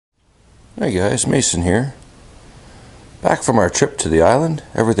Hey guys, Mason here. Back from our trip to the island.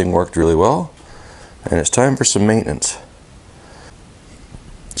 Everything worked really well, and it's time for some maintenance.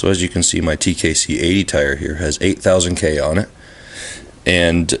 So as you can see, my TKC 80 tire here has 8,000 K on it,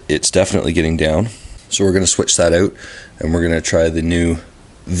 and it's definitely getting down. So we're going to switch that out, and we're going to try the new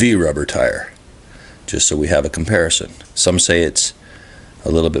V-rubber tire, just so we have a comparison. Some say it's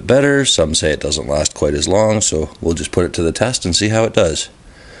a little bit better, some say it doesn't last quite as long, so we'll just put it to the test and see how it does.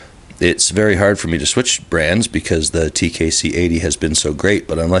 It's very hard for me to switch brands because the TKC 80 has been so great,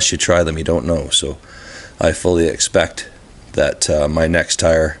 but unless you try them, you don't know. So I fully expect that my next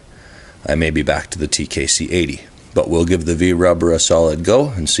tire, I may be back to the TKC 80. But we'll give the V-rubber a solid go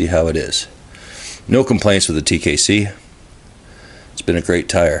and see how it is. No complaints with the TKC. It's been a great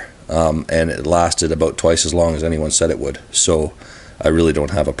tire, and it lasted about twice as long as anyone said it would. So I really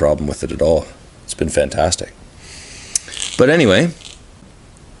don't have a problem with it at all. It's been fantastic. But anyway,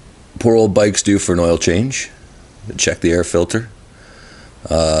 poor old bike's due for an oil change. Check the air filter,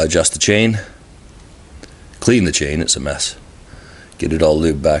 adjust the chain, clean the chain, it's a mess, get it all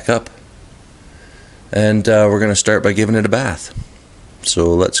lubed back up, and we're going to start by giving it a bath.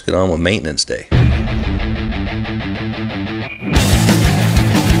 So let's get on with maintenance day.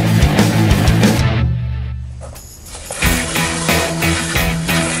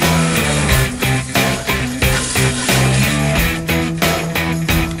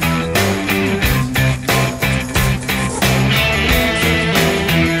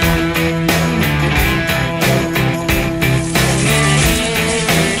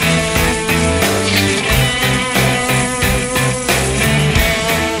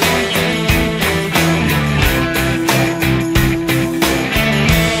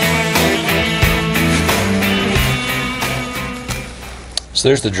 So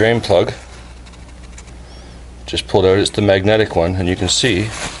there's the drain plug, just pulled out. It's the magnetic one, and you can see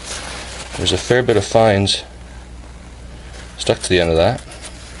there's a fair bit of fines stuck to the end of that.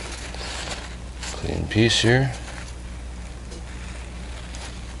 Clean piece here.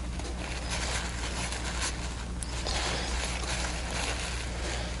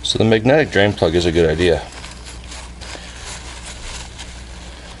 So the magnetic drain plug is a good idea.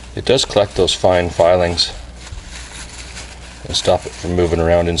 It does collect those fine filings and stop it from moving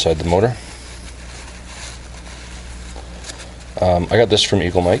around inside the motor. I got this from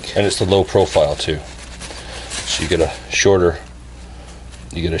Eagle Mike, and it's the low profile too. So you get a shorter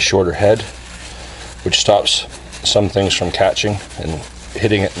head, which stops some things from catching and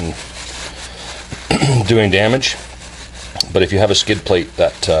hitting it and doing damage. But if you have a skid plate,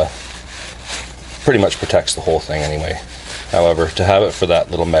 that pretty much protects the whole thing anyway. However, to have it for that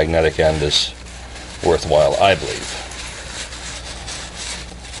little magnetic end is worthwhile, I believe.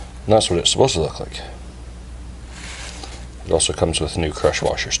 And that's what it's supposed to look like. It also comes with new crush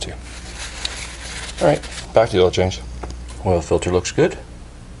washers too. Alright, back to the oil change. Oil filter looks good.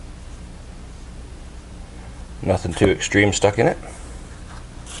 Nothing too extreme stuck in it.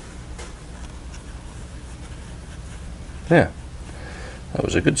 Yeah, that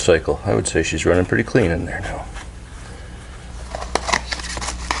was a good cycle. I would say she's running pretty clean in there now.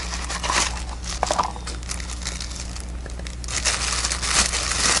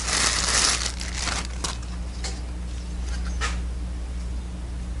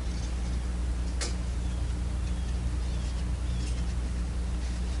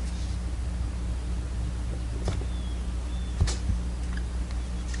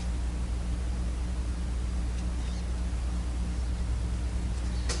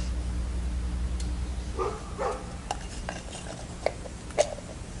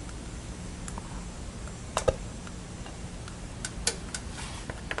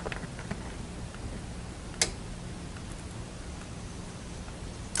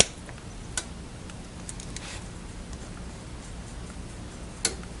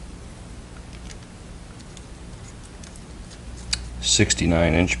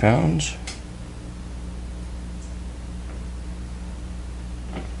 .69 inch-pounds.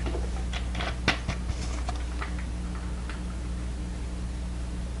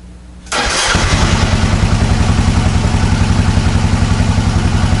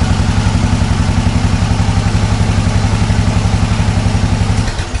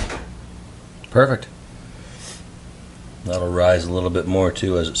 Perfect. That'll rise a little bit more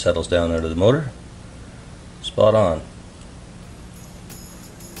too as it settles down out of the motor. Spot on.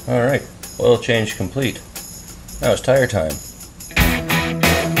 Alright, oil change complete. Now it's tire time.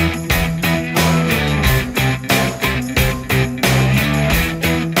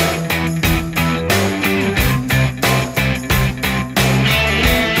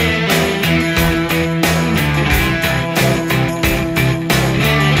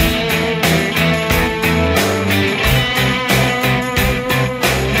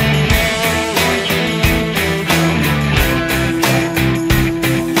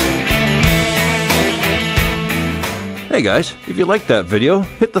 Hey guys, if you liked that video,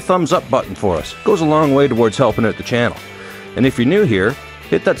 hit the thumbs up button for us. It goes a long way towards helping out the channel. And if you're new here,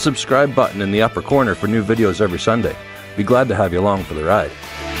 hit that subscribe button in the upper corner for new videos every Sunday. Be glad to have you along for the ride.